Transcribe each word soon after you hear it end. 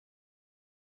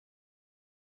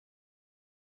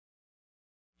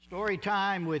Story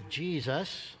time with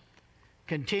Jesus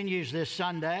continues this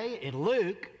Sunday in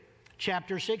Luke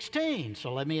chapter 16.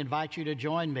 So let me invite you to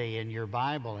join me in your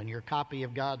Bible and your copy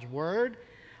of God's Word.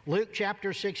 Luke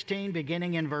chapter 16,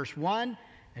 beginning in verse 1,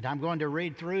 and I'm going to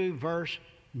read through verse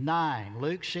 9.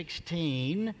 Luke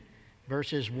 16,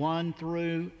 verses 1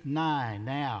 through 9.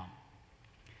 Now,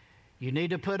 you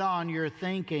need to put on your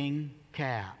thinking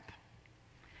cap.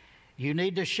 You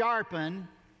need to sharpen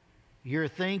your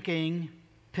thinking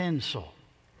pencil,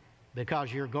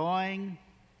 because you're going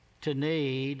to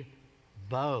need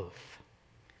both.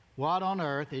 What on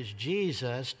earth is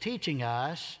Jesus teaching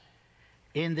us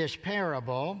in this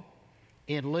parable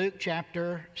in Luke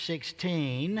chapter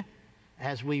 16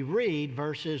 as we read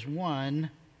verses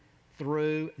 1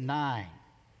 through 9?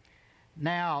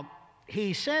 Now,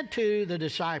 he said to the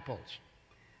disciples,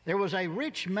 there was a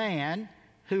rich man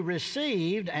who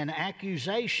received an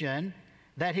accusation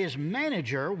that his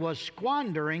manager was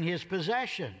squandering his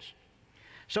possessions.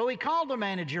 So he called the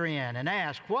manager in and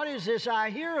asked, "What is this I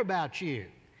hear about you?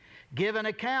 Give an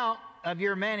account of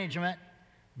your management,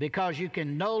 because you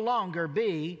can no longer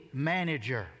be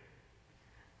manager."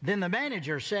 Then the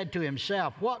manager said to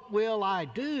himself, "What will I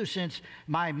do, since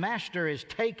my master is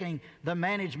taking the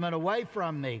management away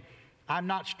from me? I'm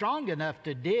not strong enough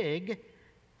to dig.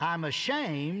 I'm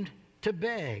ashamed to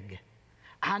beg.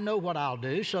 I know what I'll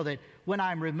do, so that when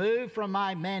I'm removed from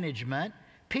my management,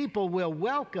 people will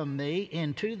welcome me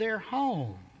into their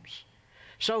homes."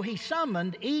 So he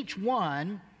summoned each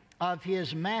one of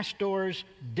his master's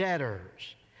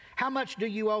debtors. "How much do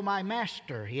you owe my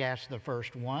master?" he asked the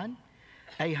first one.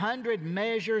 100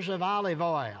 measures of olive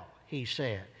oil, he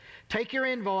said. "Take your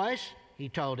invoice," he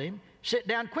told him. "Sit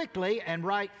down quickly and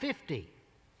write 50.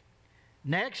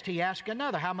 Next, he asked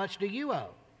another, "How much do you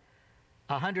owe?"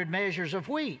 100 measures of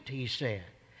wheat, he said.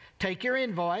 "Take your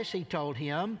invoice," he told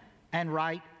him, "and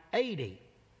write 80.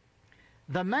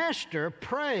 The master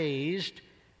praised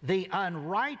the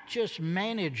unrighteous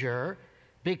manager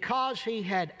because he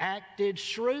had acted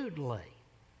shrewdly.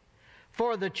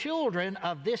 For the children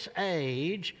of this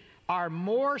age are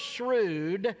more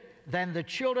shrewd than the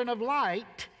children of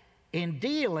light in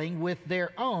dealing with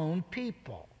their own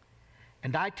people.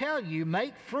 And I tell you,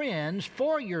 make friends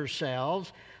for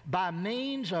yourselves by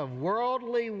means of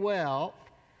worldly wealth,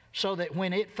 so that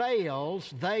when it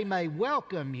fails, they may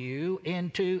welcome you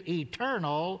into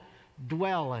eternal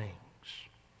dwellings."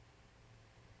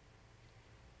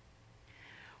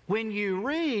 When you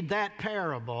read that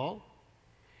parable,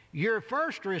 your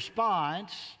first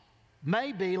response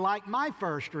may be like my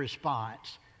first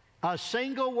response, a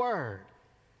single word.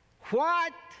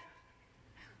 What?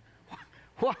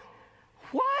 What?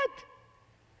 What?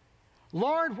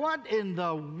 Lord, what in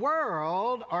the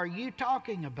world are you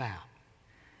talking about?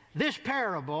 This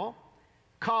parable,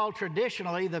 called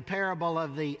traditionally the parable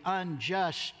of the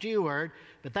unjust steward,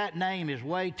 but that name is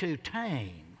way too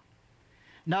tame.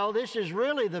 No, this is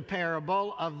really the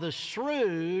parable of the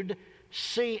shrewd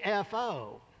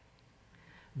CFO.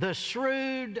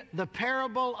 The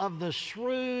parable of the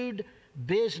shrewd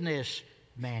business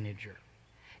manager.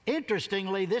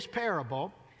 Interestingly, this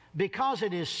parable, because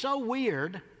it is so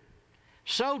weird,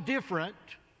 so different,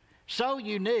 so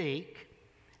unique,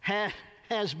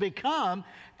 has become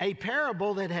a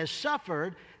parable that has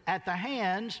suffered at the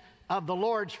hands of the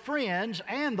Lord's friends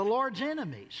and the Lord's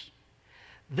enemies.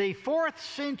 The 4th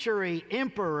century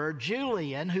emperor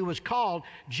Julian, who was called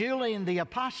Julian the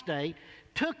Apostate,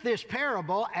 took this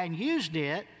parable and used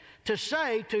it to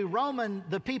say to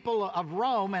the people of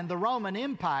Rome and the Roman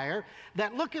Empire,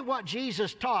 that look at what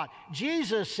Jesus taught.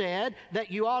 Jesus said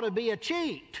that you ought to be a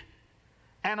cheat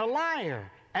and a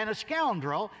liar and a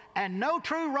scoundrel, and no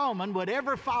true Roman would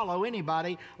ever follow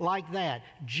anybody like that.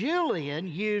 Julian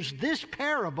used this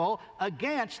parable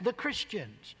against the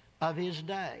Christians of his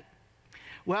day.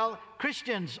 Well,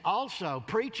 Christians also,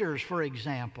 preachers for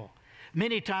example,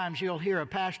 many times you'll hear a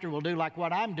pastor will do like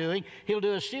what I'm doing. He'll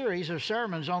do a series of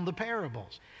sermons on the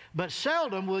parables. But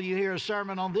seldom will you hear a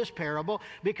sermon on this parable,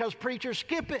 because preachers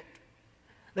skip it.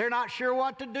 They're not sure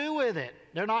what to do with it.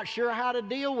 They're not sure how to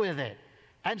deal with it.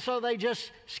 And so they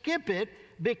just skip it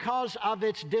because of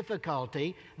its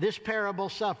difficulty. This parable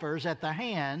suffers at the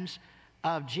hands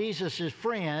of Jesus'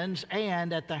 friends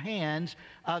and at the hands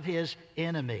of his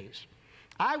enemies.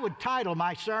 I would title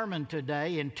my sermon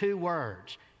today in 2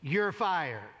 words: "You're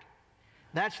fired."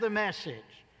 That's the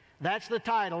message. That's the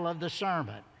title of the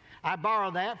sermon. I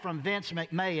borrowed that from Vince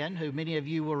McMahon, who many of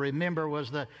you will remember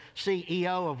was the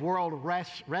CEO of World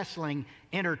Wrestling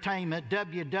Entertainment,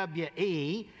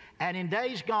 WWE. And in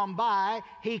days gone by,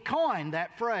 he coined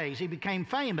that phrase. He became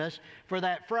famous for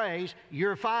that phrase,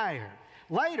 "You're fired."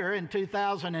 Later, in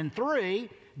 2003,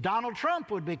 Donald Trump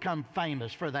would become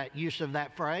famous for that use of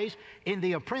that phrase in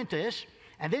The Apprentice.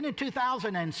 And then in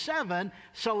 2007,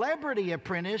 Celebrity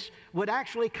Apprentice would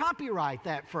actually copyright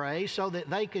that phrase so that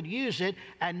they could use it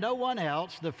and no one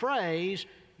else. The phrase,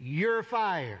 "You're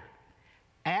fired,"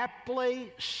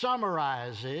 aptly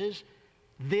summarizes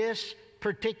this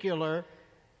particular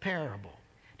parable.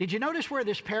 Did you notice where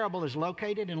this parable is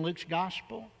located in Luke's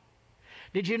gospel?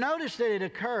 Did you notice that it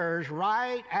occurs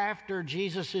right after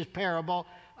Jesus' parable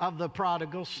of the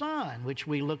prodigal son, which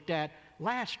we looked at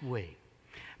last week?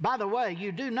 By the way,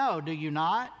 you do know, do you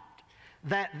not,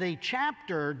 that the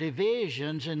chapter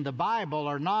divisions in the Bible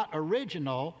are not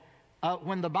original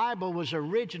when the Bible was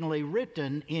originally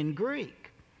written in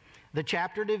Greek. The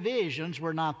chapter divisions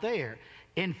were not there.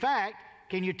 In fact,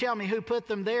 can you tell me who put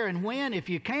them there and when? If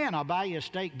you can, I'll buy you a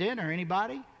steak dinner.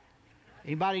 Anybody?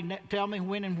 Anybody tell me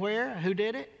when and where? Who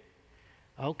did it?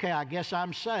 Okay, I guess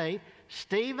I'm safe.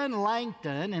 Stephen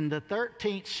Langton in the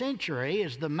 13th century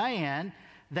is the man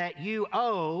that you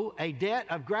owe a debt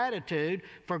of gratitude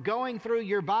for going through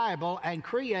your Bible and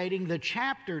creating the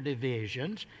chapter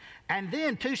divisions. And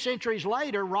then 2 centuries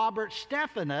later, Robert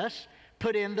Stephanus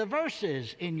put in the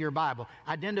verses in your Bible,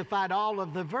 identified all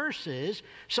of the verses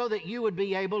so that you would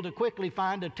be able to quickly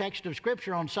find a text of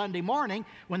Scripture on Sunday morning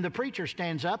when the preacher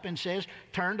stands up and says,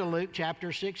 turn to Luke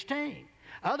chapter 16.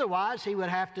 Otherwise, he would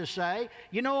have to say,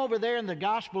 you know, over there in the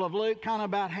Gospel of Luke, kind of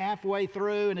about halfway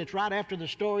through, and it's right after the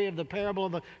story of the parable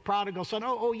of the prodigal son.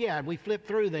 Oh yeah, we flipped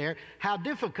through there. How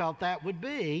difficult that would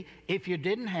be if you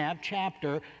didn't have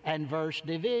chapter and verse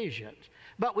divisions.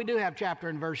 But we do have chapter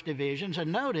and verse divisions,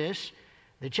 and notice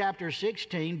that chapter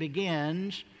 16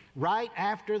 begins right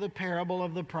after the parable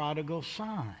of the prodigal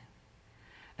son.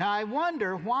 Now, I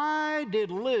wonder, why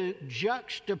did Luke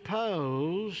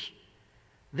juxtapose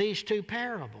these two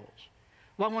parables?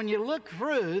 Well, when you look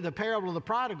through the parable of the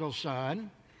prodigal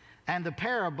son and the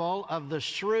parable of the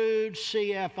shrewd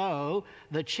CFO,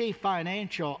 the chief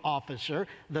financial officer,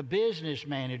 the business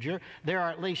manager, there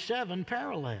are at least 7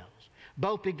 parallels.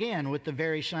 Both begin with the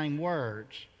very same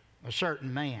words, a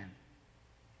certain man.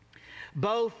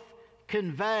 Both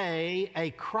convey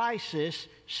a crisis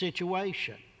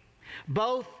situation.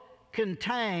 Both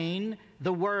contain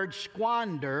the word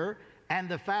squander and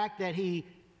the fact that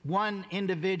one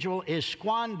individual is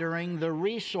squandering the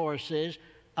resources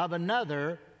of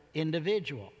another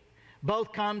individual.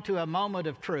 Both come to a moment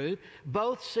of truth.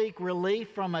 Both seek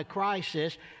relief from a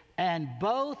crisis, and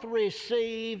both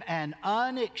receive an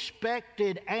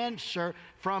unexpected answer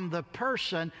from the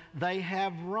person they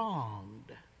have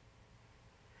wronged.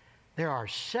 There are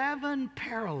 7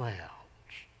 parallels.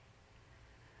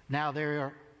 Now,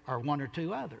 there are 1 or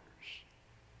 2 others.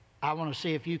 I want to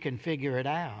see if you can figure it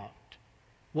out,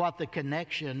 what the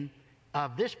connection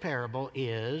of this parable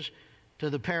is to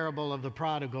the parable of the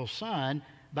prodigal son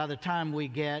by the time we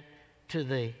get to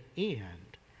the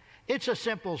end. It's a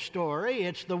simple story.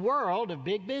 It's the world of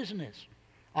big business.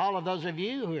 All of those of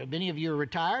you, many of you are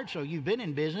retired, so you've been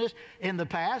in business in the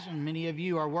past, and many of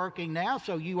you are working now,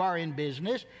 so you are in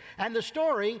business. And the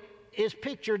story is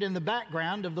pictured in the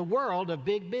background of the world of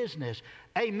big business.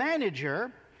 A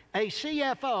manager, a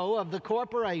CFO of the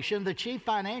corporation, the chief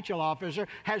financial officer,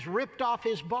 has ripped off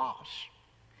his boss.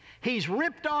 He's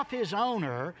ripped off his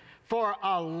owner for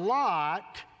a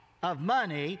lot of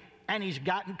money, and he's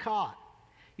gotten caught.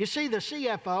 You see, the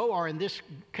CFO, or in this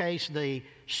case, the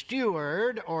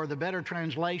steward, or the better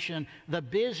translation, the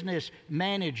business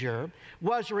manager,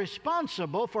 was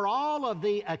responsible for all of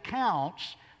the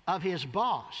accounts of his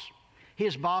boss.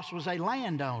 His boss was a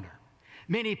landowner.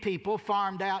 Many people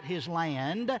farmed out his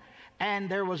land, and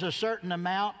there was a certain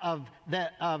amount of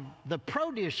the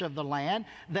produce of the land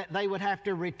that they would have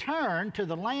to return to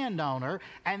the landowner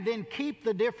and then keep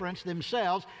the difference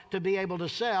themselves to be able to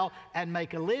sell and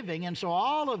make a living. And so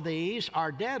all of these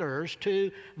are debtors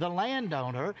to the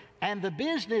landowner, and the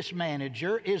business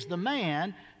manager is the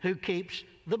man who keeps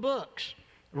the books.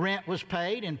 Rent was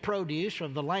paid in produce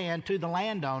of the land to the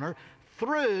landowner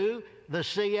through the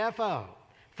CFO,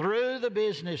 through the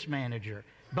business manager.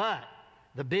 But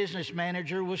the business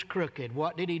manager was crooked.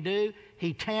 What did he do?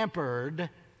 He tampered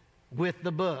with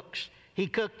the books. He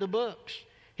cooked the books.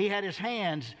 He had his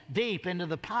hands deep into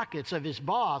the pockets of his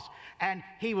boss, and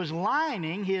he was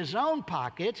lining his own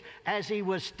pockets as he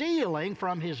was stealing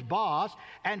from his boss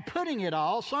and putting it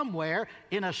all somewhere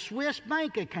in a Swiss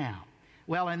bank account.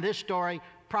 Well, in this story,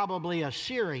 probably a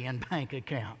Syrian bank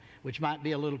account, which might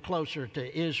be a little closer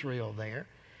to Israel there.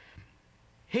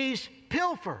 He's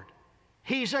pilfered.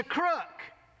 He's a crook.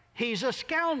 He's a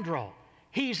scoundrel.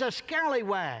 He's a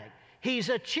scallywag. He's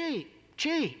a cheat.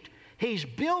 He's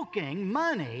bilking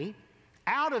money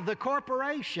out of the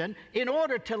corporation in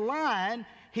order to line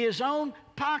his own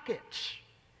pockets.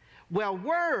 Well,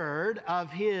 word of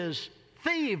his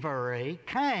thievery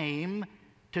came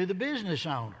to the business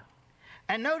owner.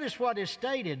 And notice what is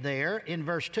stated there in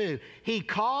verse 2. He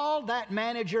called that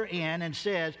manager in and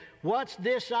says, "What's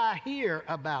this I hear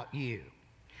about you?"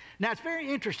 Now, it's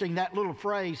very interesting that little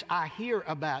phrase, "I hear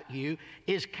about you,"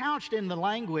 is couched in the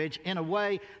language in a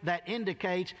way that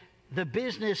indicates the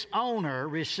business owner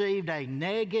received a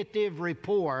negative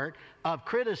report of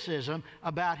criticism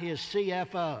about his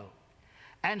CFO.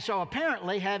 And so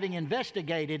apparently, having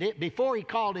investigated it, before he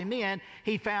called him in,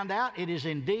 he found out it is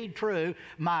indeed true.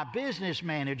 My business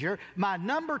manager, my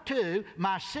number two,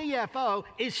 my CFO,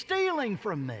 is stealing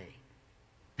from me.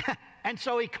 And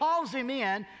so he calls him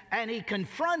in and he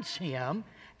confronts him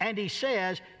and he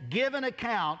says, "Give an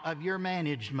account of your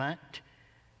management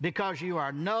because you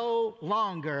are no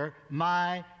longer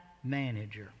my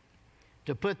manager."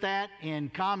 To put that in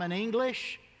common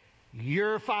English,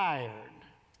 you're fired.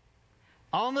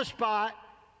 On the spot,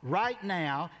 right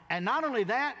now. And not only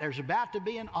that, there's about to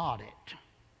be an audit.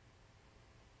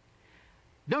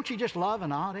 Don't you just love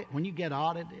an audit when you get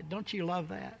audited? Don't you love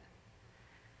that?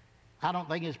 I don't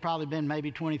think it's probably been maybe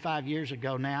 25 years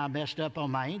ago now. I messed up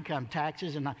on my income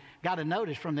taxes and I got a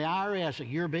notice from the IRS that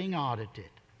you're being audited.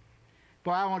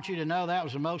 Boy, I want you to know that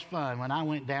was the most fun when I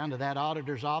went down to that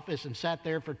auditor's office and sat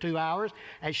there for 2 hours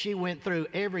as she went through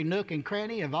every nook and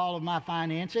cranny of all of my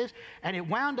finances. And it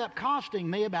wound up costing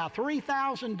me about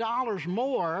 $3,000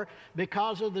 more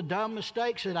because of the dumb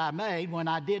mistakes that I made when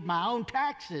I did my own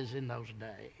taxes in those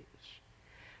days.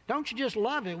 Don't you just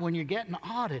love it when you're getting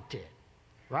audited,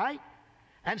 right?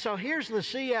 And so here's the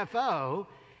CFO.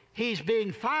 He's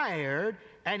being fired,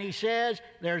 and he says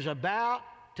there's about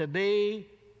to be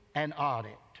an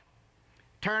audit.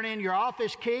 Turn in your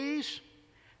office keys,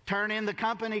 turn in the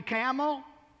company camel,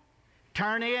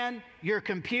 turn in your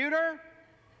computer,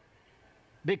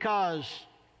 because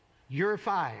you're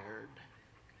fired.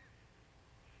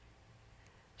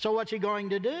 So what's he going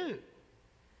to do?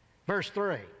 Verse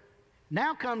 3.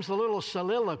 Now comes the little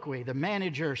soliloquy. The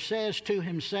manager says to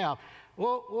himself,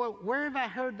 well, where have I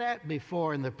heard that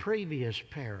before in the previous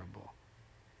parable?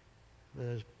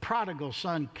 The prodigal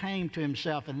son came to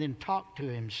himself and then talked to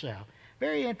himself.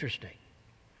 Very interesting.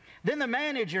 Then the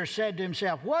manager said to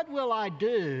himself, "What will I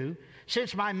do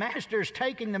since my master's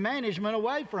taking the management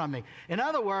away from me?" In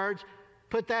other words,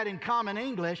 put that in common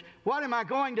English, what am I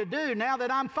going to do now that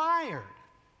I'm fired?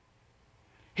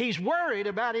 He's worried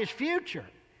about his future.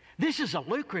 This is a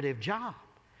lucrative job.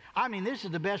 I mean, this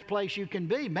is the best place you can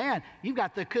be. Man, you've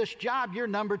got the cush job. You're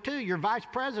number two. You're vice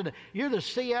president. You're the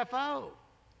CFO.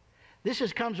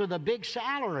 This comes with a big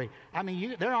salary. I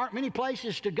mean, there aren't many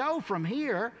places to go from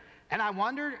here. And I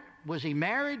wondered, was he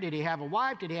married? Did he have a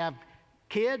wife? Did he have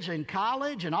kids in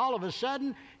college? And all of a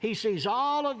sudden, he sees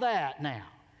all of that now.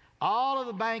 All of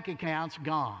the bank accounts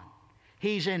gone.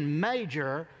 He's in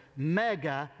major,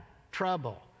 mega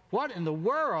trouble. What in the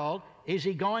world is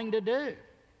he going to do?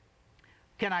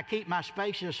 Can I keep my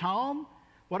spacious home?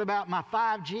 What about my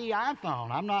 5G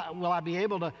iPhone? Will I be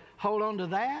able to hold on to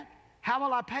that? How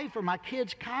will I pay for my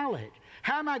kids' college?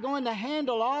 How am I going to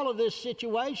handle all of this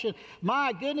situation?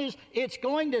 My goodness, it's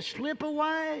going to slip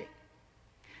away.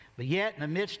 But yet, in the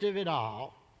midst of it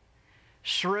all,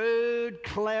 shrewd,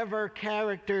 clever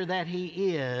character that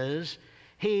he is,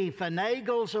 he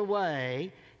finagles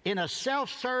away in a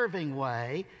self-serving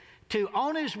way to,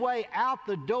 on his way out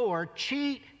the door,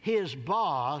 cheat his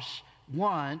boss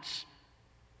once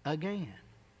again.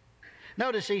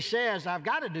 Notice he says, I've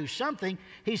got to do something.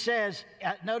 He says,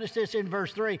 notice this in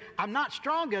verse 3, I'm not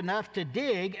strong enough to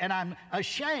dig and I'm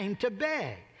ashamed to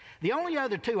beg. The only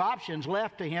other two options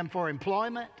left to him for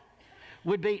employment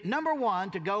would be, number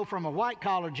one, to go from a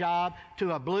white-collar job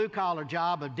to a blue-collar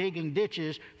job of digging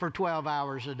ditches for 12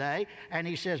 hours a day. And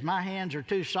he says, my hands are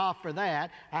too soft for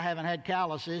that. I haven't had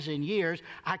calluses in years.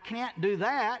 I can't do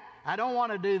that. I don't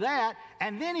want to do that.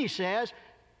 And then he says,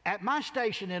 at my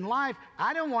station in life,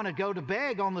 I don't want to go to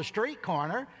beg on the street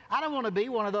corner. I don't want to be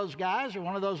one of those guys or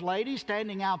one of those ladies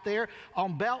standing out there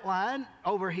on Beltline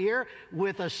over here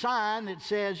with a sign that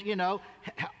says,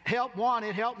 help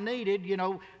wanted, help needed,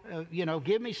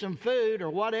 give me some food or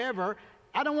whatever.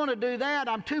 I don't want to do that.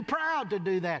 I'm too proud to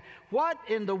do that. What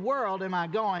in the world am I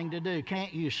going to do?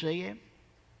 Can't you see him?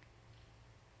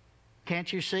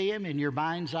 Can't you see him in your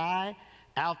mind's eye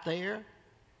out there?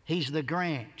 He's the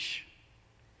Grinch,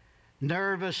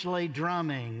 nervously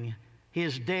drumming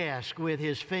his desk with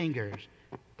his fingers.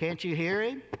 Can't you hear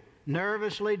him?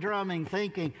 Nervously drumming,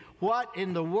 thinking, what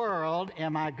in the world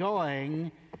am I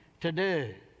going to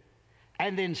do?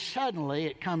 And then suddenly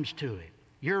it comes to him.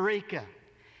 Eureka.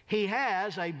 He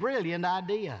has a brilliant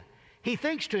idea. He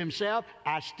thinks to himself,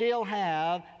 I still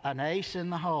have an ace in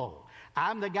the hole.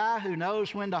 I'm the guy who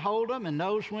knows when to hold them and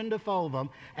knows when to fold them,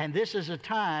 and this is a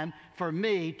time for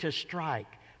me to strike.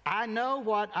 I know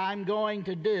what I'm going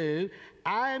to do.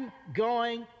 I'm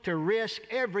going to risk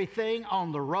everything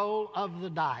on the roll of the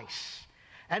dice.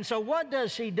 And so what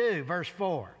does he do? Verse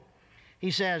 4.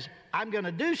 He says, I'm going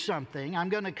to do something. I'm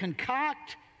going to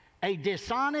concoct a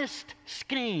dishonest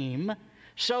scheme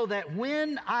so that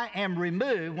when I am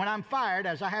removed, when I'm fired,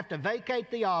 as I have to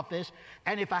vacate the office,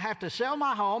 and if I have to sell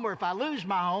my home or if I lose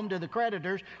my home to the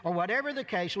creditors or whatever the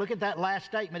case, look at that last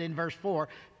statement in verse 4,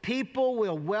 people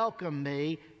will welcome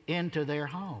me into their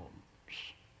homes.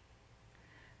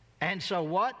 And so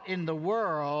what in the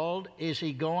world is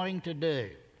he going to do?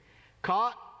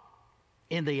 Caught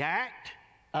in the act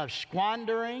of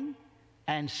squandering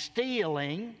and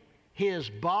stealing his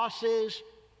boss's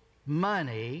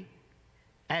money,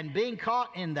 and being caught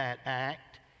in that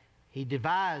act, he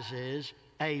devises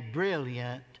a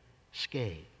brilliant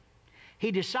scheme.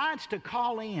 He decides to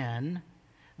call in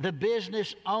the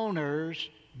business owner's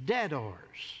debtors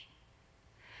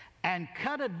and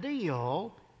cut a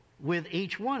deal with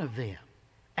each one of them.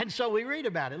 And so we read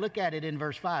about it. Look at it in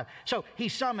verse 5. So he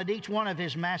summoned each one of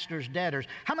his master's debtors.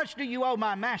 How much do you owe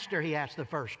my master? He asked the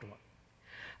first one.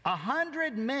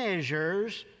 100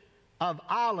 measures of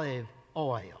olive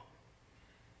oil.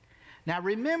 Now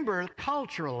remember,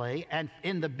 culturally and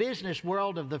in the business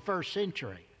world of the first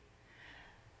century,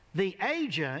 the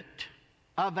agent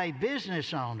of a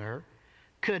business owner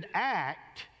could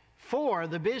act for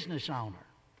the business owner.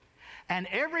 And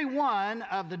every one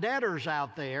of the debtors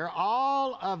out there,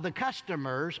 all of the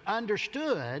customers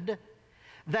understood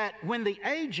that when the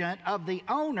agent of the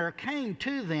owner came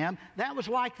to them, that was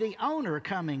like the owner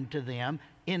coming to them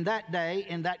in that day,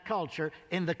 in that culture,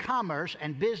 in the commerce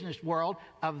and business world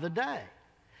of the day.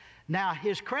 Now,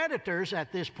 his creditors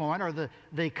at this point, or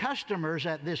the customers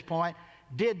at this point,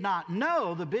 did not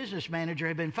know the business manager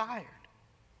had been fired.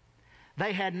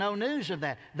 They had no news of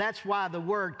that. That's why the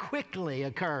word quickly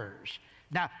occurs.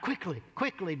 Now,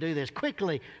 quickly do this,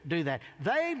 quickly do that.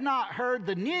 They've not heard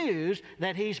the news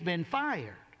that he's been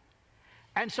fired.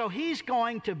 And so he's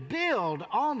going to build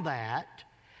on that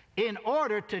in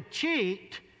order to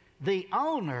cheat the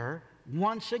owner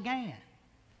once again.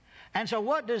 And so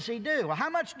what does he do? Well, how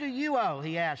much do you owe?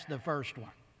 He asked the first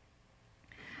one.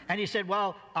 And he said,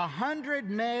 well, 100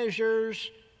 measures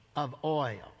of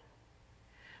oil.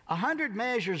 100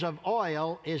 measures of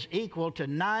oil is equal to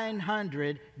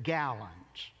 900 gallons.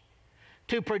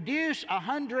 To produce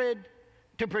 100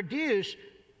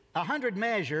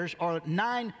 measures or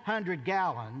 900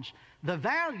 gallons, the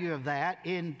value of that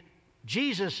in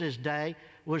Jesus' day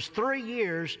was 3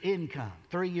 years' income,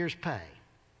 3 years' pay.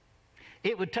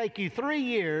 It would take you 3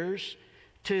 years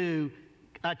to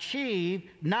achieve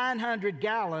 900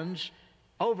 gallons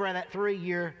over that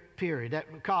 3-year period.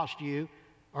 That would cost you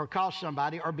or cost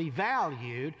somebody or be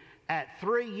valued at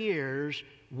 3 years'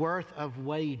 worth of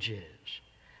wages.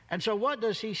 And so what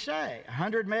does he say?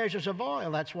 100 measures of oil,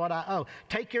 that's what I owe.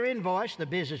 Take your invoice, the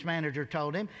business manager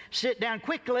told him. Sit down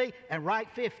quickly and write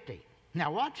 50.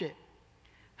 Now watch it.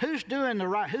 Who's doing the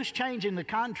right? Who's changing the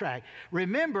contract?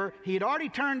 Remember, he had already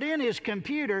turned in his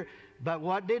computer, but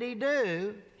what did he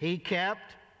do? He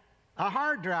kept a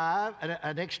hard drive,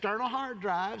 an external hard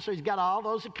drive, so he's got all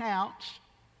those accounts,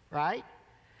 right?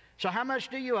 So how much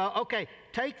do you owe? Okay,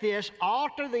 take this,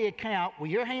 alter the account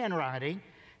with your handwriting,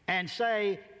 and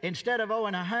say, instead of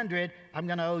owing 100, I'm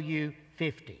going to owe you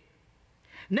 50.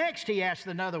 Next, he asked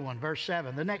another one, verse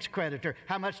 7, the next creditor,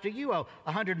 how much do you owe?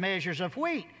 100 measures of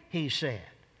wheat, he said.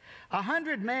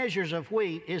 100 measures of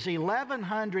wheat is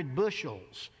 1,100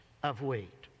 bushels of wheat.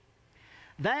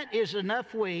 That is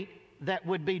enough wheat that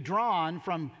would be drawn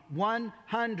from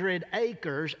 100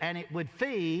 acres, and it would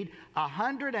feed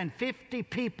 150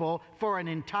 people for an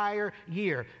entire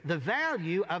year. The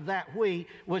value of that wheat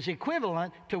was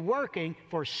equivalent to working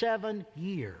for 7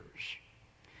 years.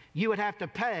 You would have to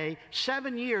pay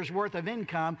 7 years' worth of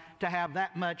income to have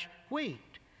that much wheat.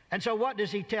 And so what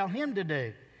does he tell him to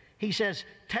do? He says,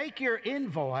 take your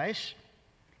invoice,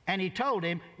 and he told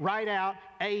him, write out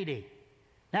 80.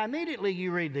 Now immediately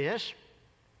you read this,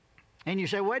 and you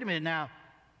say, wait a minute, now,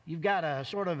 you've got a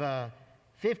sort of a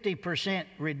 50%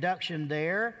 reduction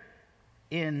there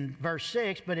in verse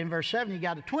 6, but in verse 7 you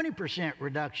got a 20%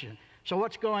 reduction. So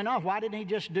what's going on? Why didn't he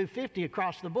just do 50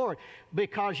 across the board?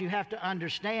 Because you have to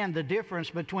understand the difference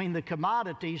between the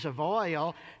commodities of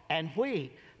oil and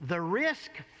wheat. The risk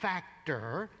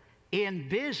factor in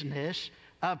business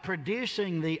of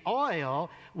producing the oil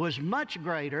was much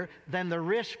greater than the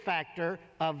risk factor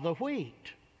of the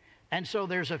wheat. And so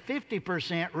there's a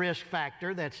 50% risk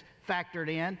factor that's factored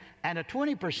in and a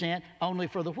 20% only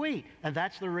for the wheat. And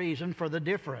that's the reason for the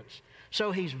difference.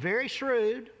 So he's very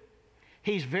shrewd.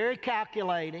 He's very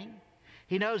calculating.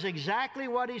 He knows exactly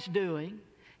what he's doing.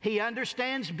 He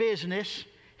understands business.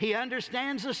 He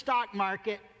understands the stock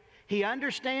market. He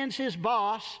understands his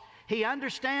boss. He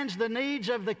understands the needs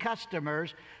of the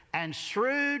customers. And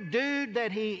shrewd dude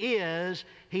that he is,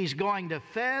 he's going to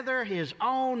feather his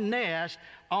own nest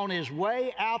on his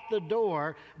way out the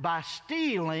door by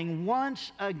stealing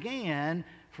once again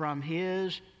from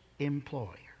his employer.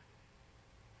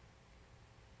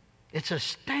 It's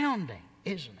astounding,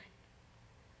 isn't it?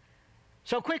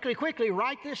 So quickly,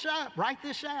 write this up, write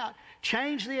this out,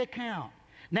 change the account.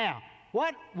 Now,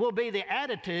 what will be the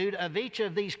attitude of each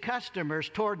of these customers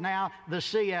toward now the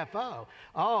CFO?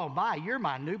 Oh my, you're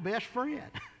my new best friend.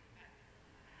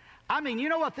 I mean, you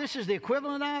know what this is the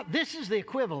equivalent of? This is the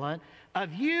equivalent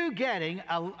of you getting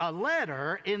a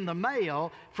letter in the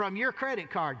mail from your credit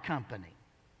card company.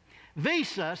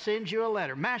 Visa sends you a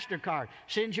letter. MasterCard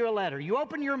sends you a letter. You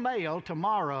open your mail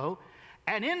tomorrow,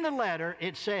 and in the letter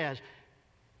it says,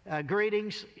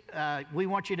 greetings, we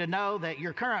want you to know that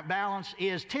your current balance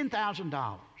is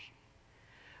 $10,000.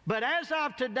 But as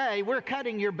of today, we're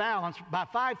cutting your balance by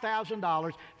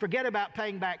 $5,000. Forget about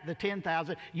paying back the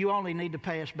 $10,000. You only need to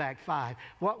pay us back $5,000.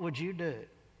 What would you do?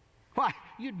 Why,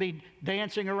 you'd be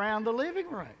dancing around the living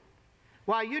room.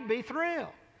 Why, you'd be thrilled.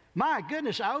 My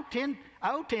goodness, I owe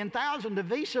 $10,000 to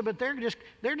Visa, but they're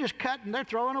just cutting, they're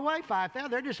throwing away $5,000.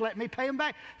 They're just letting me pay them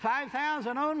back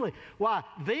 $5,000 only. Why,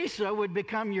 Visa would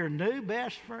become your new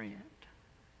best friend.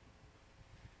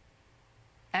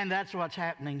 And that's what's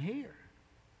happening here.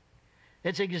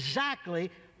 It's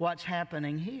exactly what's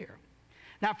happening here.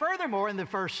 Now, furthermore, in the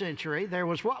first century, there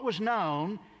was what was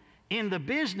known in the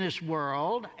business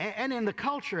world and in the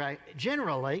culture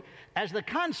generally as the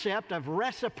concept of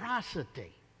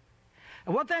reciprocity.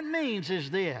 And what that means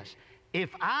is this: if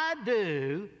I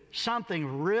do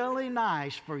something really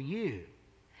nice for you,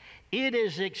 it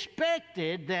is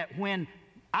expected that when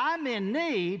I'm in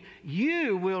need,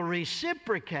 you will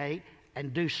reciprocate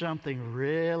and do something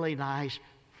really nice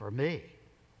for me.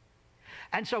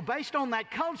 And so based on that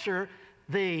culture,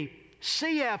 the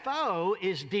CFO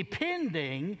is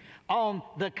depending on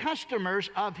the customers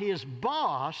of his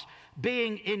boss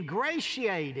being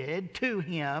ingratiated to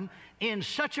him in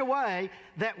such a way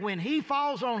that when he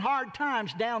falls on hard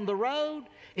times down the road,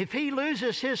 if he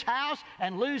loses his house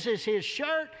and loses his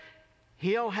shirt,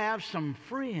 he'll have some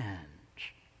friends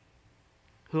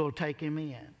who will take him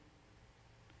in.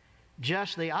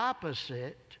 Just the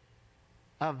opposite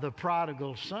of the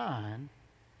prodigal son,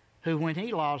 who when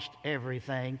he lost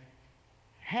everything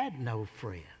had no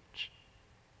friends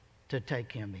to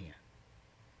take him in.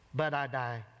 But I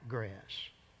digress.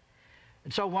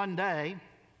 And so one day,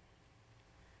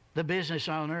 the business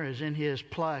owner is in his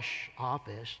plush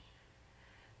office,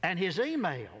 and his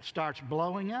email starts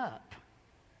blowing up.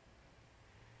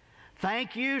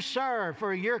 Thank you, sir,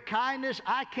 for your kindness.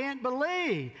 I can't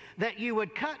believe that you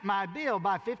would cut my bill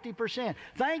by 50%.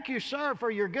 Thank you, sir, for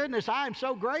your goodness. I am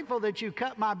so grateful that you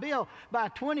cut my bill by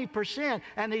 20%.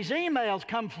 And these emails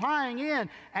come flying in,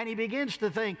 and he begins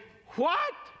to think, what?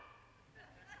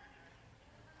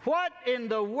 What in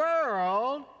the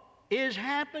world is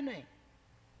happening?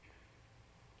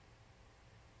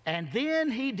 And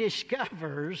then he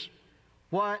discovers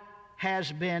what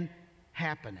has been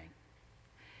happening.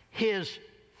 His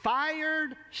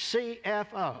fired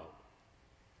CFO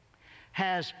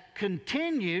has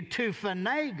continued to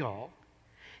finagle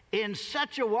in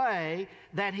such a way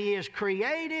that he has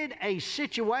created a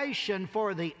situation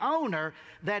for the owner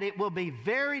that it will be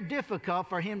very difficult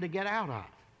for him to get out of.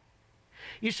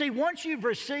 You see, once you've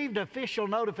received official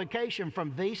notification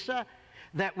from Visa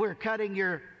that we're cutting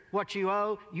what you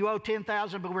owe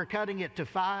 $10,000, but we're cutting it to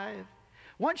 $5,000.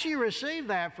 Once you receive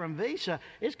that from Visa,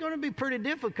 it's going to be pretty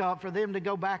difficult for them to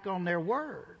go back on their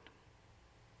word.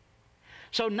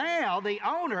 So now the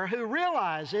owner, who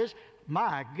realizes,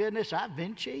 my goodness, I've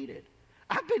been cheated.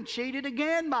 I've been cheated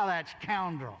again by that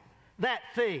scoundrel, that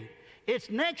thief.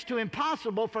 It's next to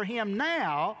impossible for him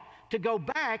now to go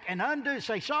back and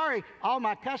say, sorry, all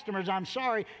my customers, I'm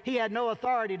sorry. He had no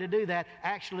authority to do that.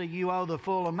 Actually, you owe the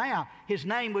full amount. His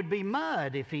name would be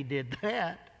mud if he did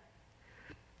that.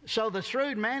 So the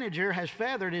shrewd manager has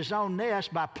feathered his own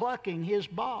nest by plucking his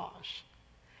boss,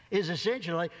 is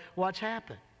essentially what's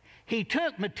happened. He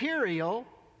took material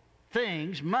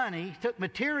things, money, took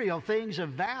material things of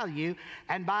value,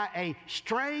 and by a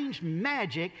strange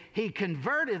magic, he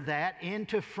converted that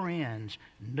into friends,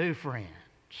 new friends,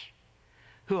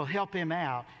 who will help him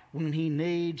out when he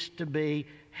needs to be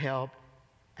helped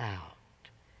out.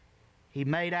 He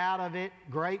made out of it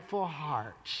grateful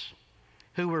hearts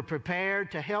who were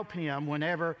prepared to help him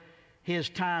whenever his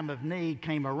time of need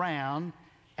came around,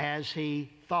 as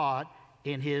he thought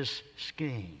in his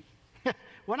scheme.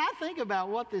 When I think about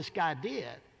what this guy did,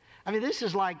 I mean, this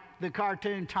is like the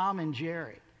cartoon Tom and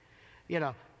Jerry. You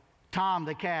know, Tom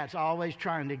the cat's always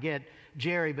trying to get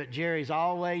Jerry, but Jerry's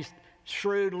always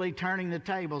shrewdly turning the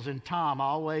tables, and Tom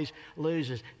always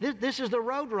loses. This is the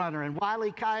Roadrunner and Wile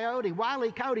E. Coyote. Wile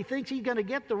E. Coyote thinks he's going to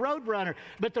get the Roadrunner,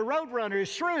 but the Roadrunner is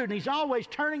shrewd, and he's always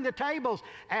turning the tables.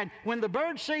 And when the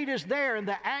bird seed is there and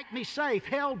the Acme safe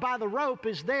held by the rope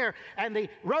is there, and the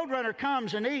Roadrunner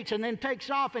comes and eats and then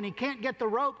takes off, and he can't get the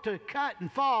rope to cut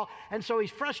and fall, and so he's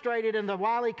frustrated, and the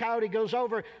Wile E. Coyote goes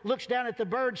over, looks down at the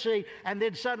bird seed, and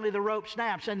then suddenly the rope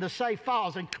snaps, and the safe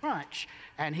falls, and crunch,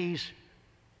 and he's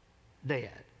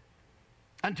dead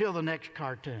until the next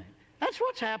cartoon. That's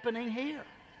what's happening here.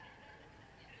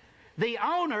 The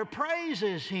owner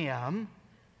praises him,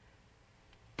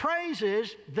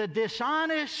 praises the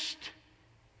dishonest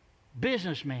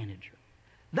business manager.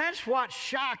 That's what's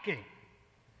shocking.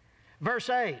 Verse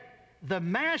 8, the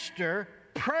master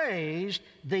praised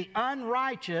the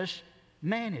unrighteous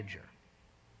manager.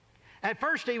 At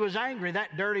first he was angry,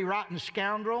 that dirty, rotten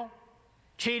scoundrel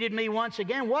cheated me once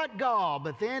again. What gall?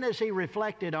 But then as he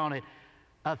reflected on it,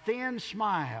 a thin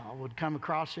smile would come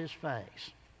across his face.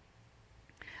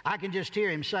 I can just hear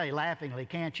him say laughingly,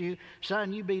 can't you?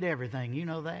 Son, you beat everything. You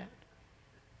know that?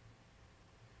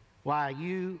 Why,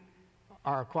 you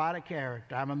are quite a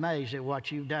character. I'm amazed at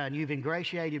what you've done. You've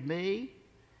ingratiated me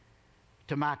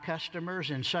to my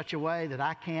customers in such a way that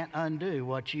I can't undo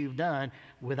what you've done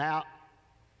without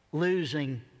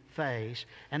losing face,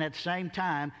 and at the same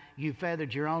time you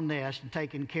feathered your own nest and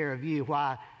taken care of you.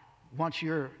 Why,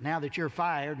 now that you're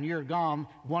fired and you're gone,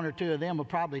 one or two of them will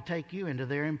probably take you into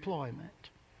their employment.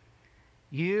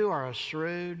 You are a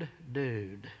shrewd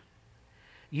dude.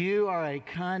 You are a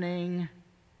cunning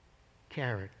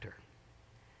character.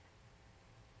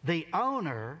 The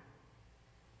owner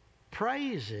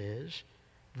praises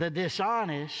the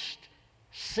dishonest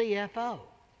CFO.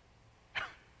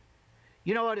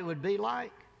 You know what it would be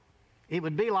like? It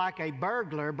would be like a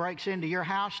burglar breaks into your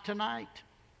house tonight,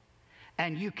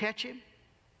 and you catch him,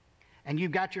 and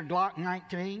you've got your Glock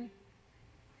 19,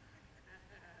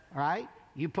 right?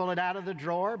 You pull it out of the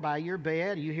drawer by your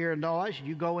bed, you hear a noise,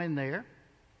 you go in there,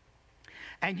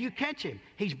 and you catch him.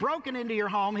 He's broken into your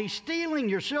home, he's stealing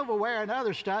your silverware and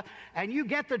other stuff, and you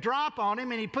get the drop on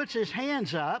him, and he puts his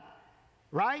hands up,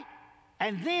 right?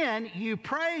 And then you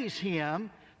praise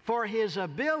him for his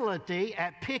ability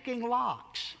at picking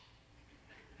locks.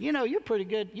 You know, you're pretty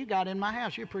good. You got in my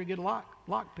house. You're a pretty good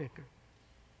lock picker.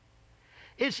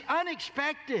 It's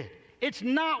unexpected. It's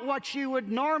not what you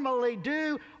would normally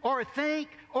do or think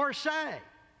or say.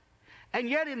 And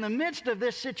yet in the midst of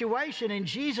this situation in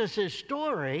Jesus'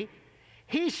 story,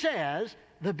 he says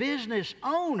the business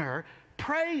owner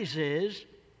praises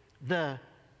the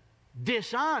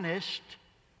dishonest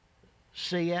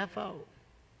CFO.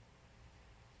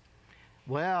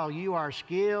 Well, you are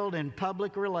skilled in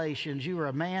public relations. You are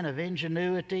a man of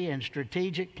ingenuity and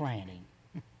strategic planning.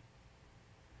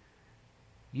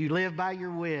 You live by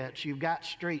your wits. You've got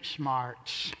street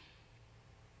smarts.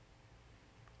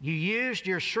 You used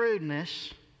your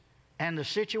shrewdness and the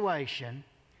situation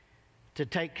to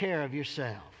take care of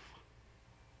yourself.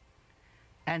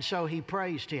 And so he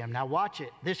praised him. Now watch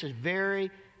it. This is very,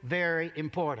 very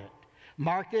important.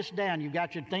 Mark this down. You've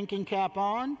got your thinking cap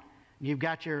on. You've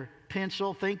got your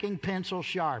thinking pencil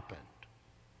sharpened.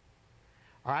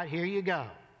 All right, here you go.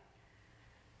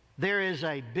 There is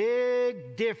a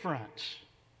big difference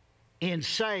in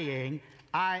saying,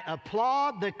 I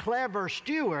applaud the clever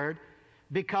steward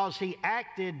because he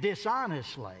acted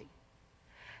dishonestly,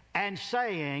 and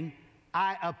saying,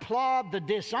 I applaud the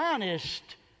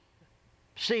dishonest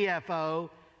CFO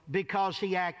because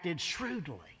he acted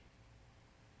shrewdly.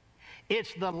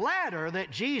 It's the latter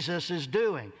that Jesus is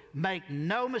doing. Make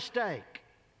no mistake.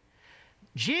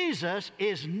 Jesus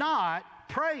is not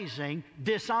praising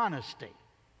dishonesty.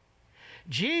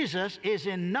 Jesus is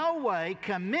in no way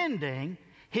commending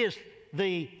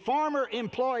the former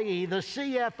employee, the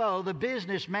CFO, the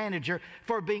business manager,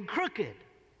 for being crooked.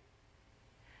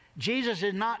 Jesus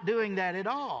is not doing that at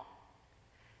all.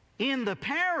 In the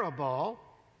parable,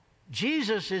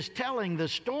 Jesus is telling the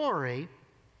story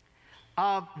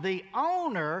of the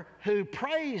owner who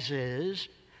praises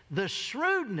the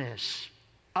shrewdness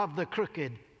of the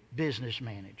crooked business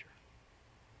manager.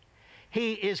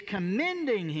 He is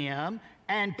commending him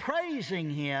and praising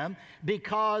him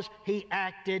because he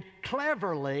acted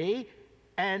cleverly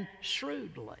and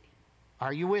shrewdly.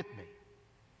 Are you with me?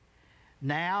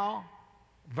 Now,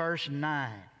 verse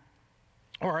 9.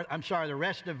 Or, I'm sorry, the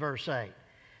rest of verse 8.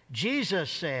 Jesus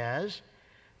says,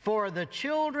 "For the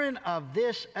children of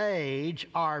this age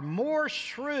are more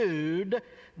shrewd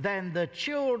than the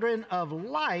children of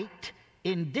light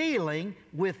in dealing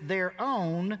with their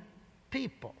own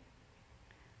people."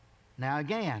 Now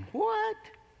again, what?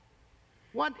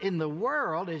 What in the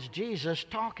world is Jesus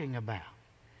talking about?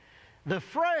 The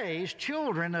phrase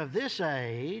children of this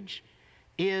age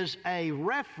is a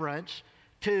reference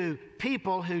to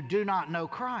people who do not know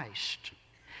Christ.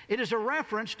 It is a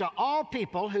reference to all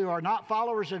people who are not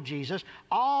followers of Jesus,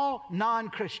 all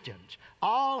non-Christians,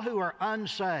 all who are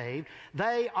unsaved.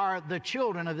 They are the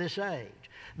children of this age.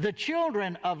 The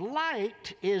children of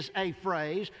light is a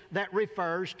phrase that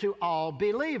refers to all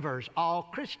believers, all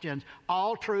Christians,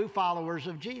 all true followers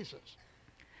of Jesus.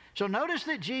 So notice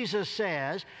that Jesus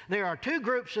says there are two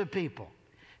groups of people.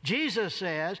 Jesus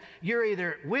says, you're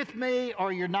either with me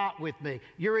or you're not with me.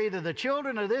 You're either the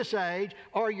children of this age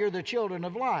or you're the children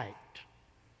of light.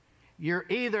 You're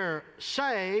either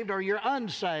saved or you're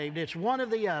unsaved. It's one or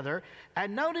the other.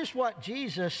 And notice what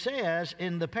Jesus says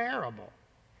in the parable.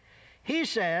 He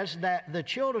says that the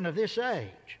children of this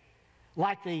age,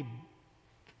 like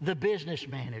the business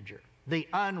manager, the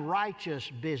unrighteous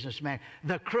businessman,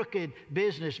 the crooked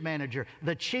business manager,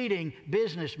 the cheating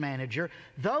business manager,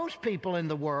 those people in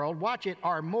the world, watch it,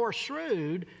 are more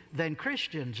shrewd than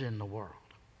Christians in the world.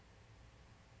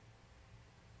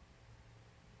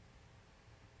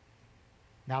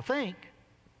 Now think,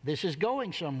 this is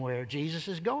going somewhere. Jesus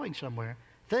is going somewhere.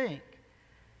 Think.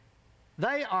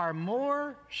 They are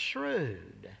more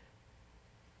shrewd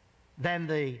than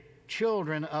the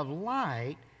children of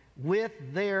light with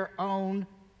their own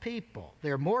people.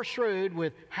 They're more shrewd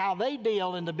with how they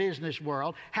deal in the business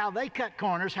world, how they cut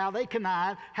corners, how they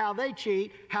connive, how they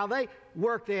cheat, how they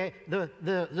work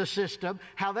the system,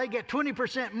 how they get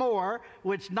 20% more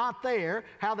when it's not there,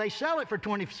 how they sell it for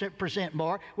 20%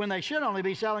 more when they should only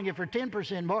be selling it for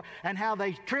 10% more, and how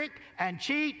they trick and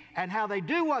cheat and how they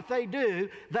do what they do.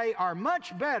 They are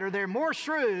much better. They're more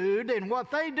shrewd in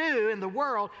what they do in the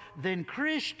world than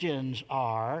Christians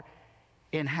are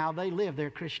in how they live their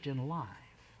Christian life.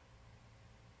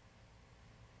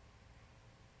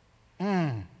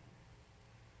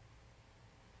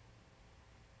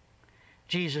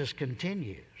 Jesus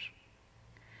continues,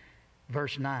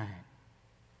 verse 9,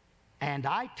 "And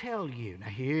I tell you," now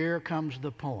here comes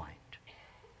the point,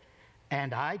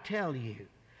 "and I tell you,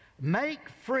 make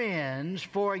friends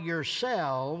for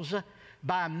yourselves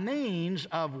by means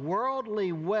of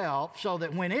worldly wealth, so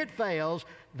that when it fails,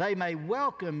 they may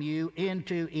welcome you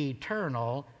into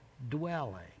eternal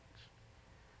dwellings."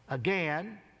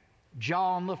 Again,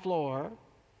 jaw on the floor.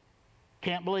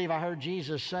 Can't believe I heard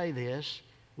Jesus say this.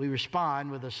 We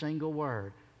respond with a single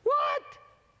word. What?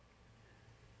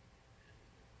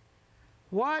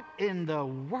 What in the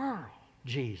world,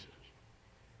 Jesus,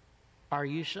 are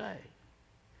you saying?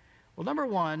 Well, number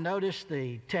one, notice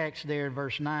the text there in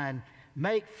verse 9.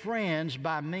 Make friends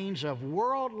by means of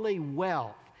worldly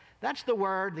wealth. That's the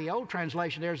word, the old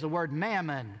translation there is the word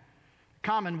mammon.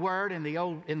 Common word in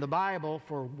the Bible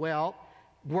for wealth,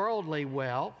 worldly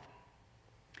wealth.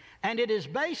 And it is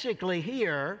basically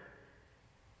here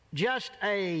just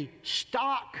a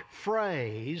stock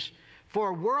phrase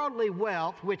for worldly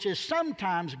wealth, which is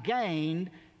sometimes gained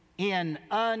in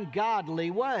ungodly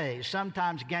ways,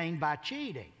 sometimes gained by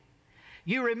cheating.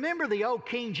 You remember the old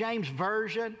King James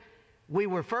Version? We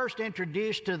were first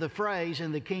introduced to the phrase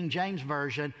in the King James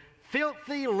Version,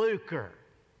 filthy lucre.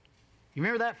 You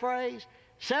remember that phrase?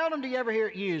 Seldom do you ever hear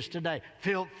it used today,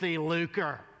 filthy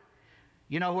lucre.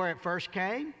 You know where it first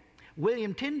came?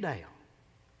 William Tyndale.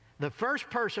 The first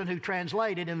person who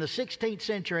translated in the 16th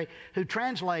century, who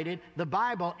translated the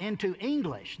Bible into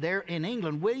English there in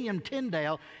England, William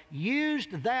Tyndale,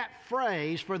 used that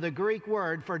phrase for the Greek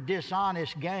word for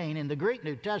dishonest gain. In the Greek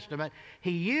New Testament,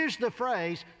 he used the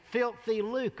phrase filthy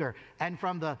lucre. And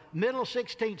from the middle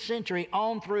 16th century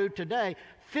on through today,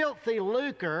 filthy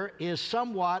lucre is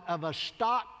somewhat of a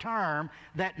stock term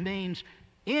that means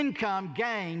income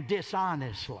gained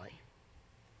dishonestly.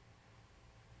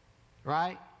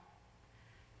 Right?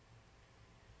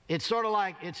 It's sort of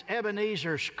like it's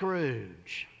Ebenezer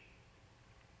Scrooge,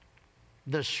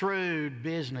 the shrewd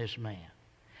businessman.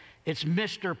 It's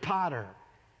Mr. Potter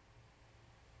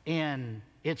in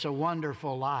It's a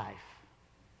Wonderful Life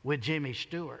with Jimmy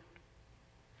Stewart.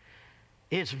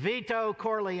 It's Vito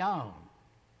Corleone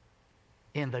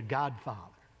in The Godfather.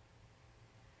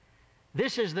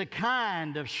 This is the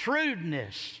kind of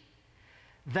shrewdness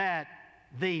that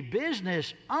the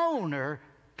business owner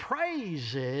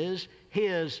praises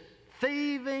his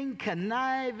thieving,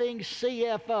 conniving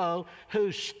CFO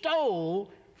who stole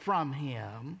from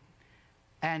him,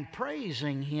 and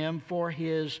praising him for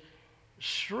his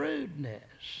shrewdness.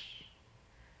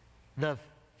 The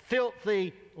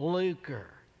filthy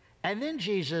lucre. And then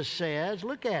Jesus says,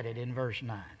 look at it in verse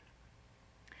 9.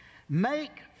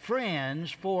 Make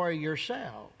friends for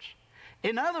yourselves.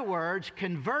 In other words,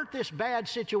 convert this bad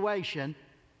situation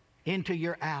into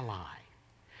your ally.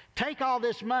 Take all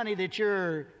this money that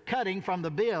you're cutting from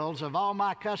the bills of all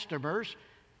my customers,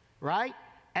 right?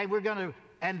 And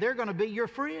they're going to be your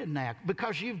friend now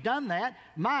because you've done that.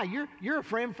 You're a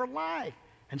friend for life.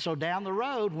 And so down the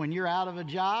road, when you're out of a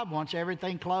job, once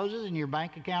everything closes and your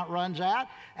bank account runs out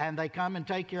and they come and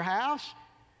take your house,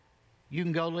 you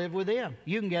can go live with them.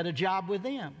 You can get a job with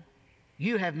them.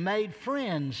 You have made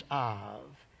friends of,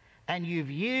 and you've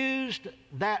used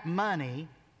that money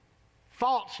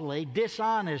falsely,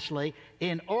 dishonestly,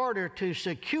 in order to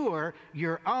secure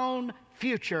your own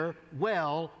future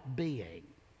well-being.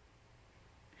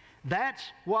 That's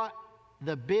what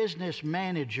the business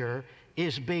manager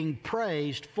is being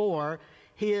praised for,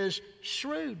 his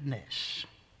shrewdness,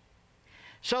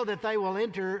 so that they will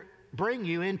bring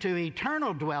you into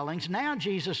eternal dwellings. Now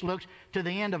Jesus looks to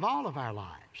the end of all of our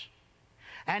lives.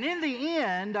 And in the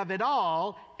end of it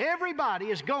all, everybody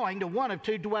is going to one of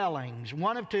two dwellings,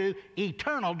 one of two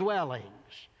eternal dwellings.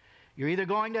 You're either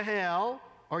going to hell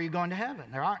or you're going to heaven.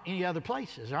 There aren't any other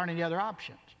places. There aren't any other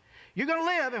options. You're going to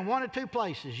live in one of two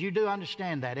places. You do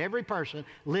understand that. Every person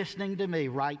listening to me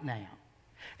right now,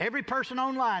 every person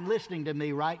online listening to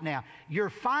me right now, your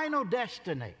final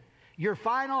destiny, your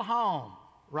final home,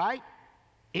 right,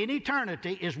 in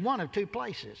eternity is one of two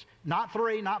places. Not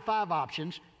three, not five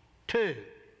options, two.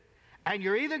 And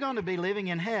you're either going to be living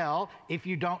in hell if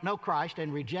you don't know Christ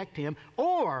and reject Him,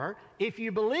 or if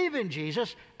you believe in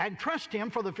Jesus and trust Him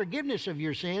for the forgiveness of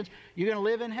your sins, you're going to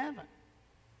live in heaven.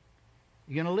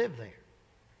 You're going to live there.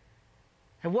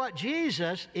 And what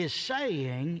Jesus is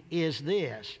saying is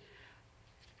this: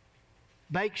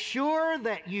 make sure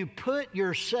that you put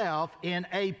yourself in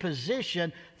a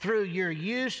position through your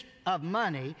use of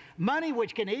money, money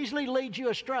which can easily lead you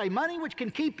astray, money which can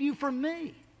keep you from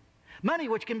me, money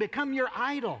which can become your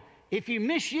idol. If you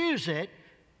misuse it,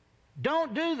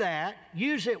 don't do that.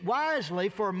 Use it wisely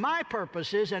for my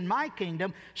purposes and my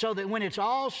kingdom, so that when it's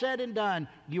all said and done,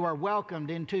 you are welcomed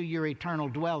into your eternal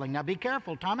dwelling. Now be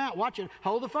careful. Time out. Watch it.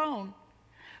 Hold the phone.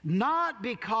 Not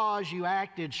because you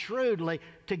acted shrewdly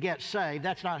to get saved.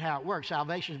 That's not how it works.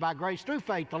 Salvation is by grace through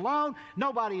faith alone.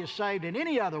 Nobody is saved in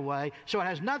any other way, so it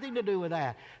has nothing to do with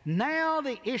that. Now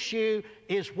the issue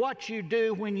is what you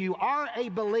do when you are a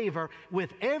believer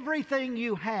with everything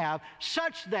you have,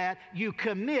 such that you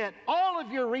commit all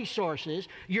of your resources,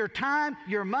 your time,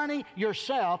 your money,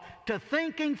 yourself, to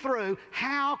thinking through,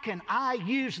 how can I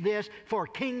use this for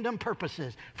kingdom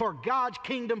purposes, for God's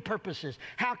kingdom purposes?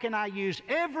 How can I use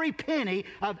every penny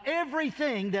of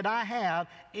everything that I have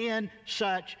in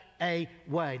such a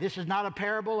way? This is not a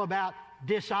parable about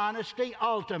dishonesty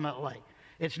ultimately.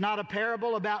 It's not a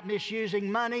parable about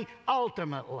misusing money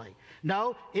ultimately.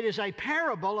 No, it is a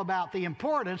parable about the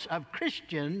importance of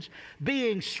Christians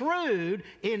being shrewd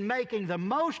in making the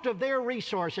most of their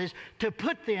resources to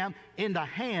put them in the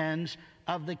hands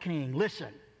of the King.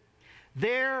 Listen,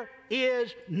 there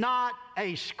is not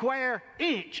a square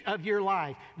inch of your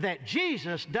life that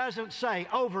Jesus doesn't say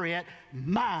over it,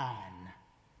 mine.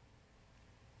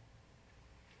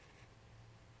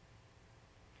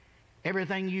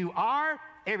 Everything you are,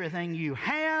 everything you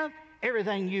have,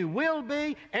 everything you will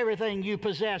be, everything you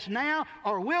possess now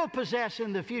or will possess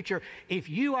in the future, if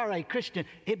you are a Christian,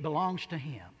 it belongs to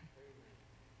Him.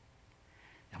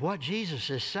 And what Jesus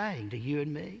is saying to you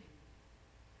and me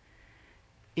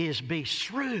is be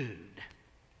shrewd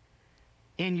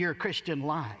in your Christian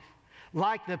life.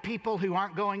 Like the people who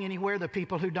aren't going anywhere, the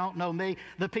people who don't know me,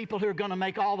 the people who are going to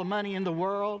make all the money in the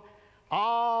world,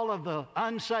 all of the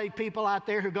unsaved people out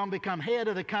there who are going to become head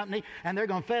of the company, and they're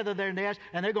going to feather their nest,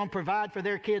 and they're going to provide for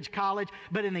their kids' college,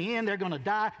 but in the end they're going to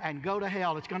die and go to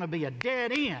hell. It's going to be a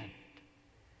dead end,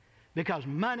 because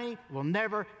money will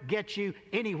never get you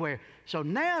anywhere. So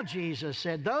now Jesus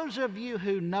said, those of you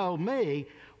who know me,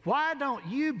 why don't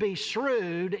you be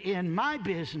shrewd in my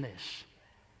business?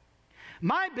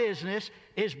 My business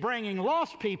is bringing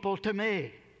lost people to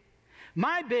me.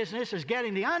 My business is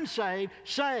getting the unsaved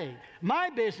saved. My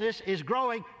business is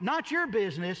growing, not your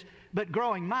business, but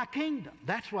growing my kingdom.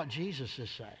 That's what Jesus is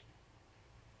saying.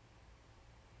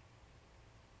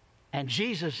 And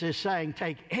Jesus is saying,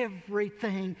 take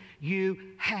everything you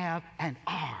have and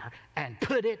are and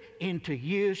put it into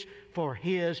use for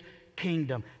His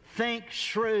kingdom. Think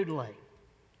shrewdly.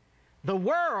 The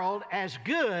world is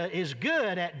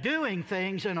good at doing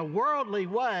things in a worldly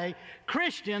way.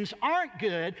 Christians aren't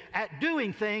good at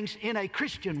doing things in a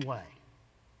Christian way.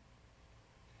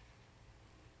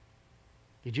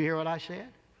 Did you hear what I said?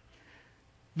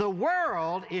 The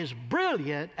world is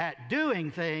brilliant at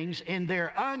doing things in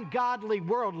their ungodly,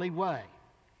 worldly way.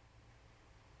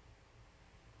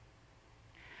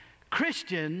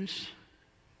 Christians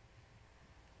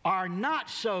are not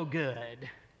so good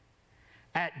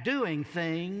at doing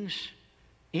things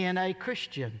in a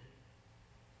Christian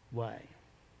way.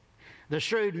 The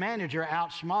shrewd manager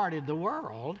outsmarted the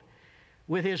world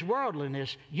with his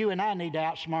worldliness. You and I need to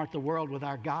outsmart the world with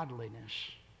our godliness.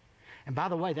 And by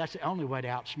the way, that's the only way to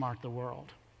outsmart the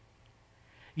world.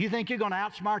 You think you're going to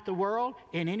outsmart the world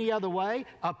in any other way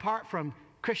apart from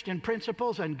Christian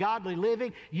principles and godly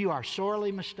living? You are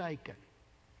sorely mistaken.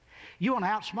 You want to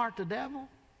outsmart the devil?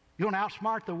 You want to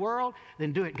outsmart the world?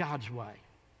 Then do it God's way.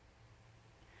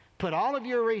 Put all of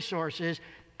your resources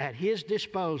at His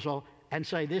disposal and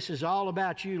say, this is all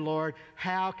about you, Lord.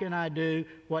 How can I do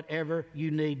whatever you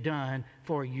need done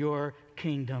for your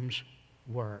kingdom's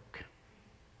work?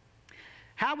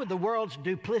 How would the world's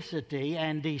duplicity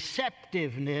and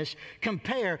deceptiveness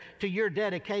compare to your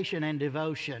dedication and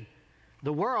devotion?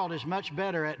 The world is much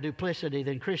better at duplicity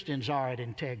than Christians are at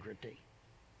integrity.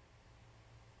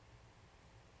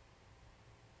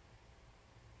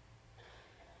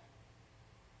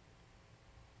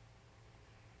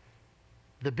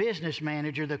 The business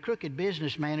manager, the crooked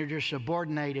business manager,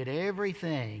 subordinated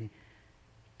everything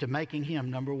to making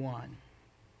him number one.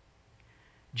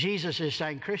 Jesus is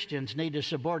saying Christians need to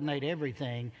subordinate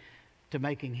everything to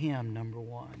making Him number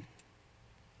one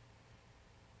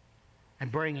and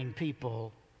bringing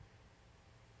people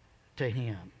to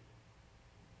Him.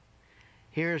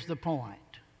 Here's the point.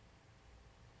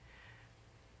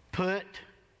 Put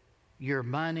your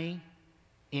money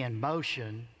in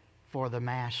motion for the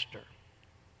Master.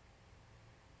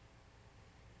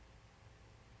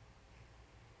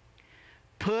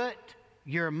 Put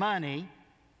your money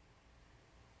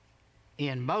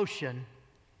in motion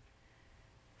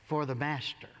for the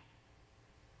Master.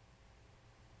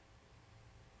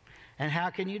 And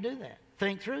how can you do that?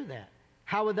 Think through that.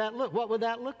 How would that look? What would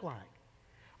that look like?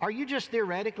 Are you just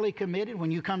theoretically committed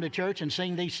when you come to church and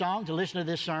sing these songs and listen to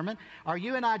this sermon? Are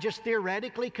you and I just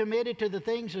theoretically committed to the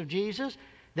things of Jesus?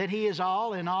 That He is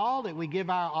all in all, that we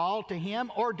give our all to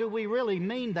Him? Or do we really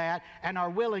mean that and are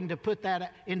willing to put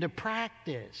that into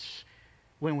practice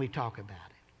when we talk about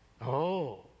it?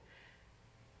 Oh.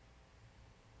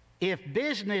 If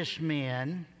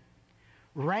businessmen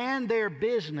ran their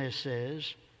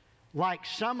businesses like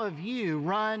some of you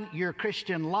run your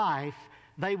Christian life,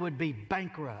 they would be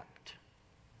bankrupt.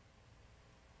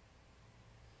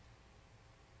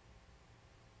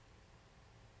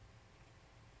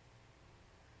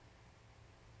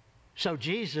 So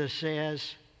Jesus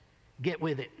says, get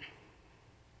with it.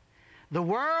 The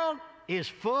world is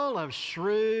full of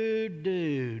shrewd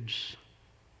dudes.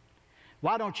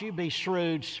 Why don't you be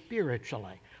shrewd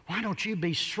spiritually? Why don't you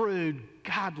be shrewd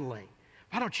godly?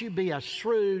 Why don't you be a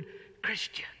shrewd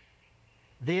Christian?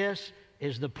 This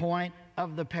is the point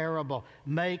of the parable.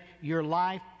 Make your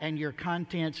life and your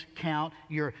contents count,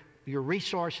 your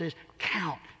resources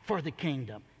count for the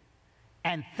kingdom.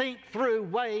 And think through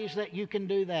ways that you can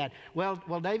do that. Well,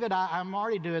 David, I'm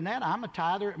already doing that. I'm a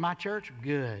tither at my church.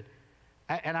 Good.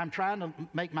 And I'm trying to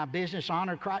make my business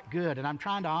honor Christ. Good. And I'm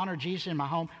trying to honor Jesus in my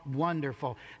home.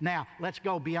 Wonderful. Now, let's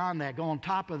go beyond that. Go on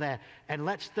top of that. And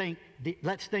let's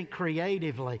think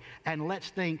creatively. And let's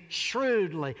think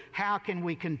shrewdly. How can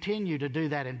we continue to do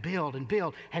that and build and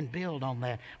build and build on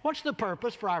that? What's the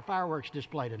purpose for our fireworks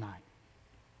display tonight?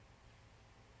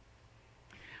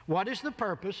 What is the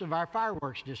purpose of our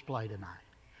fireworks display tonight?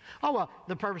 Oh, well,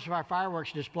 the purpose of our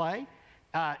fireworks display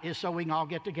is so we can all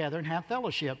get together and have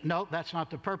fellowship. No, that's not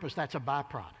the purpose. That's a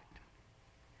byproduct.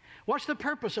 What's the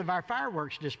purpose of our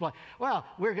fireworks display? Well,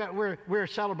 we're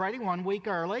celebrating 1 week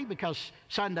early because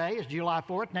Sunday is July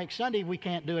 4th. Next Sunday, we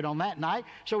can't do it on that night,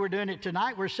 so we're doing it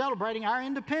tonight. We're celebrating our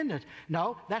independence.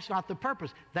 No, that's not the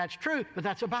purpose. That's true, but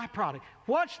that's a byproduct.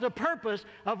 What's the purpose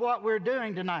of what we're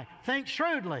doing tonight? Think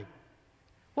shrewdly.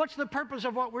 What's the purpose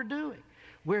of what we're doing?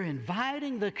 We're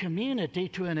inviting the community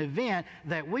to an event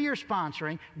that we are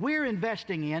sponsoring, we're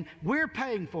investing in, we're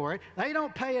paying for it. They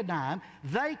don't pay a dime.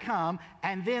 They come,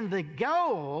 and then the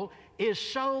goal is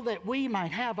so that we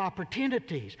might have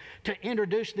opportunities to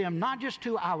introduce them not just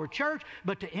to our church,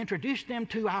 but to introduce them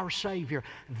to our Savior.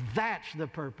 That's the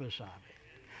purpose of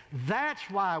it. That's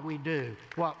why we do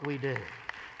what we do.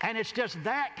 And it's just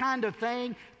that kind of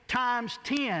thing times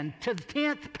 10 to the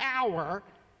 10th power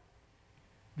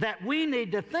that we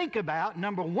need to think about,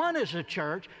 number one, as a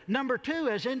church, number two,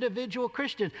 as individual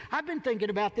Christians. I've been thinking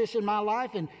about this in my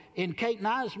life and in Kate and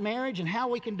I's marriage, and how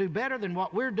we can do better than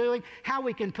what we're doing, how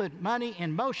we can put money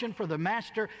in motion for the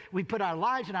Master. We put our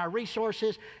lives and our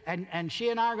resources, and she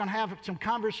and I are going to have some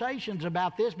conversations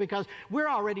about this, because we're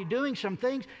already doing some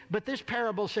things, but this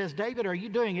parable says, David, are you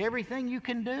doing everything you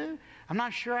can do? I'm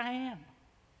not sure I am.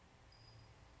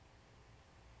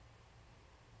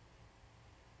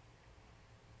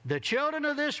 The children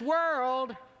of this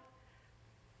world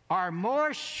are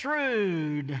more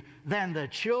shrewd than the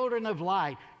children of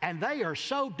light. And they are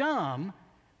so dumb,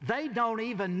 they don't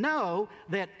even know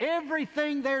that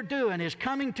everything they're doing is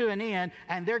coming to an end,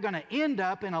 and they're going to end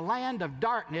up in a land of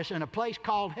darkness in a place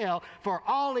called hell for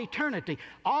all eternity.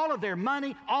 All of their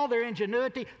money, all their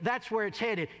ingenuity, that's where it's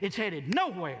headed. It's headed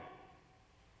nowhere.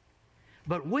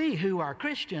 But we who are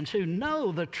Christians, who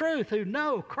know the truth, who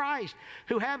know Christ,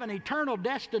 who have an eternal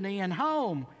destiny and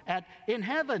home in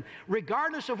heaven,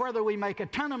 regardless of whether we make a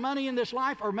ton of money in this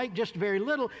life or make just very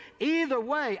little, either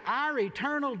way, our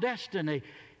eternal destiny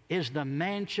is the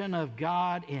mansion of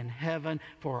God in heaven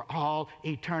for all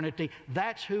eternity.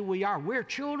 That's who we are. We're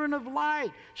children of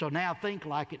light. So now think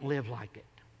like it and live like it.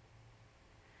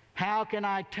 How can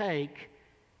I take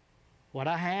what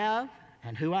I have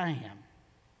and who I am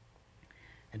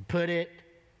and put it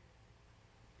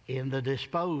in the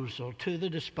disposal, to the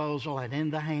disposal, and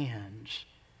in the hands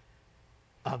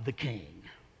of the King?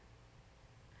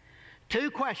 Two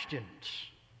questions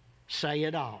say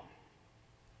it all.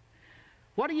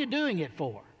 What are you doing it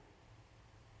for?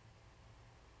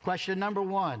 Question number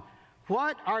one,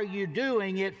 what are you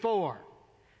doing it for?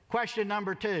 Question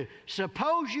number two,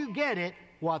 suppose you get it,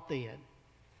 what then?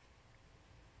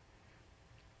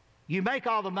 You make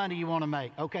all the money you want to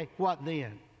make. Okay, what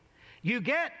then? You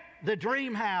get the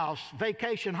dream house,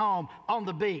 vacation home on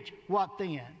the beach. What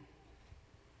then?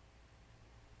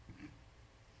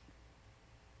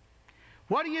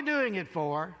 What are you doing it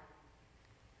for?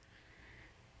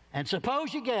 And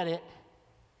suppose you get it,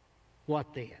 what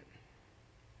then?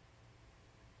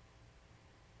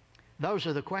 Those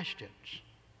are the questions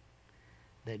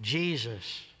that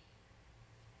Jesus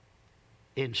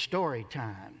in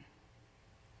Storytime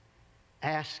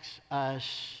asks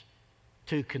us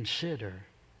to consider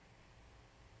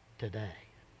today.